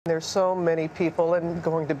There's so many people and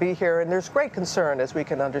going to be here, and there's great concern, as we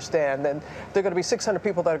can understand. And there are going to be 600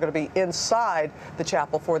 people that are going to be inside the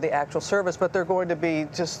chapel for the actual service, but there are going to be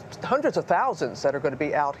just hundreds of thousands that are going to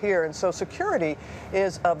be out here. And so security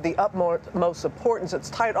is of the utmost importance. It's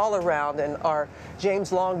tight all around, and our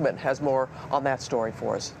James Longman has more on that story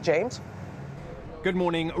for us. James? Good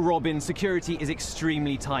morning, Robin. Security is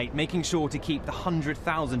extremely tight, making sure to keep the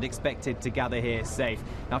 100,000 expected to gather here safe.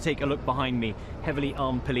 Now take a look behind me. Heavily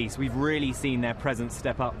armed police. We've really seen their presence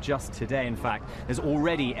step up just today, in fact. There's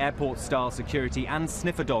already airport-style security and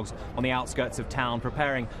sniffer dogs on the outskirts of town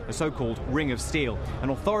preparing a so-called ring of steel.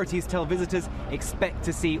 And authorities tell visitors expect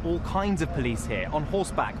to see all kinds of police here, on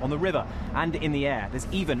horseback, on the river and in the air. There's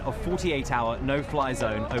even a 48-hour no-fly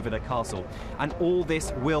zone over the castle. And all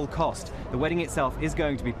this will cost. The wedding itself is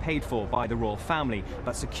going to be paid for by the royal family,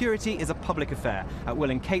 but security is a public affair. At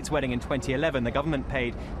Will and Kate's wedding in 2011, the government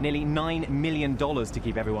paid nearly $9 million to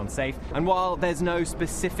keep everyone safe. And while there's no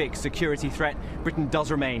specific security threat, Britain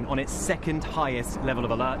does remain on its second highest level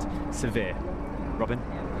of alert, severe. Robin?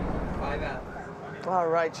 All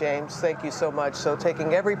right, James, thank you so much. So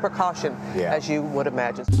taking every precaution, as you would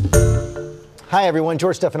imagine. Hi, everyone.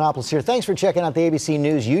 George Stephanopoulos here. Thanks for checking out the ABC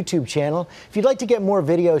News YouTube channel. If you'd like to get more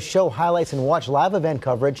videos, show highlights, and watch live event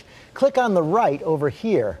coverage, click on the right over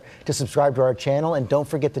here to subscribe to our channel. And don't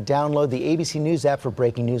forget to download the ABC News app for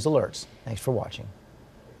breaking news alerts. Thanks for watching.